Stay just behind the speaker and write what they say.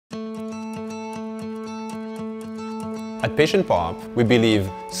At PatientPop, we believe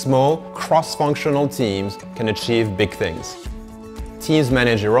small, cross-functional teams can achieve big things. Teams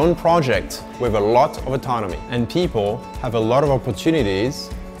manage their own project with a lot of autonomy, and people have a lot of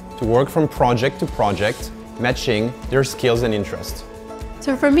opportunities to work from project to project, matching their skills and interests.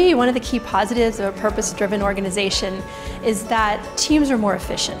 So for me, one of the key positives of a purpose-driven organization is that teams are more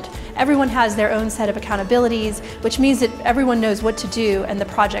efficient. Everyone has their own set of accountabilities, which means that everyone knows what to do and the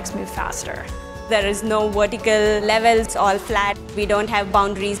projects move faster. There is no vertical levels, all flat. We don't have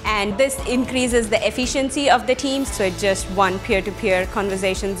boundaries, and this increases the efficiency of the team. So it's just one peer-to-peer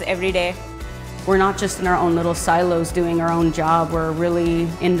conversations every day. We're not just in our own little silos doing our own job. We're really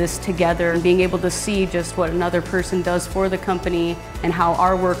in this together, and being able to see just what another person does for the company and how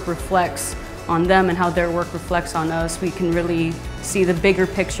our work reflects on them and how their work reflects on us. We can really see the bigger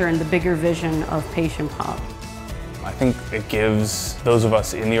picture and the bigger vision of PatientPop. I think it gives those of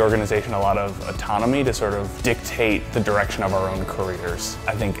us in the organization a lot of autonomy to sort of dictate the direction of our own careers.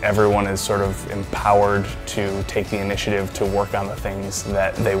 I think everyone is sort of empowered to take the initiative to work on the things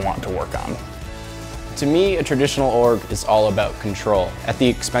that they want to work on. To me, a traditional org is all about control at the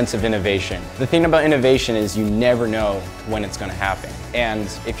expense of innovation. The thing about innovation is you never know when it's going to happen. And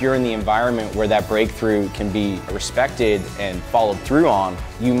if you're in the environment where that breakthrough can be respected and followed through on,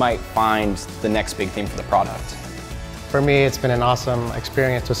 you might find the next big thing for the product. For me, it's been an awesome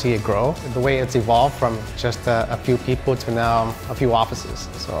experience to see it grow. The way it's evolved from just a few people to now a few offices.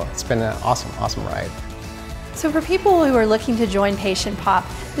 So it's been an awesome ride. So for people who are looking to join PatientPop,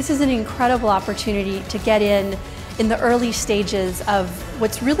 this is an incredible opportunity to get in the early stages of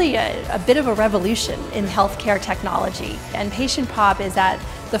what's really a bit of a revolution in healthcare technology. And PatientPop is at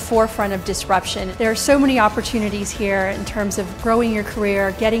the forefront of disruption. There are so many opportunities here in terms of growing your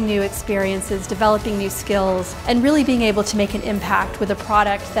career, getting new experiences, developing new skills, and really being able to make an impact with a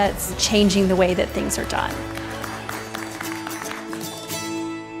product that's changing the way that things are done.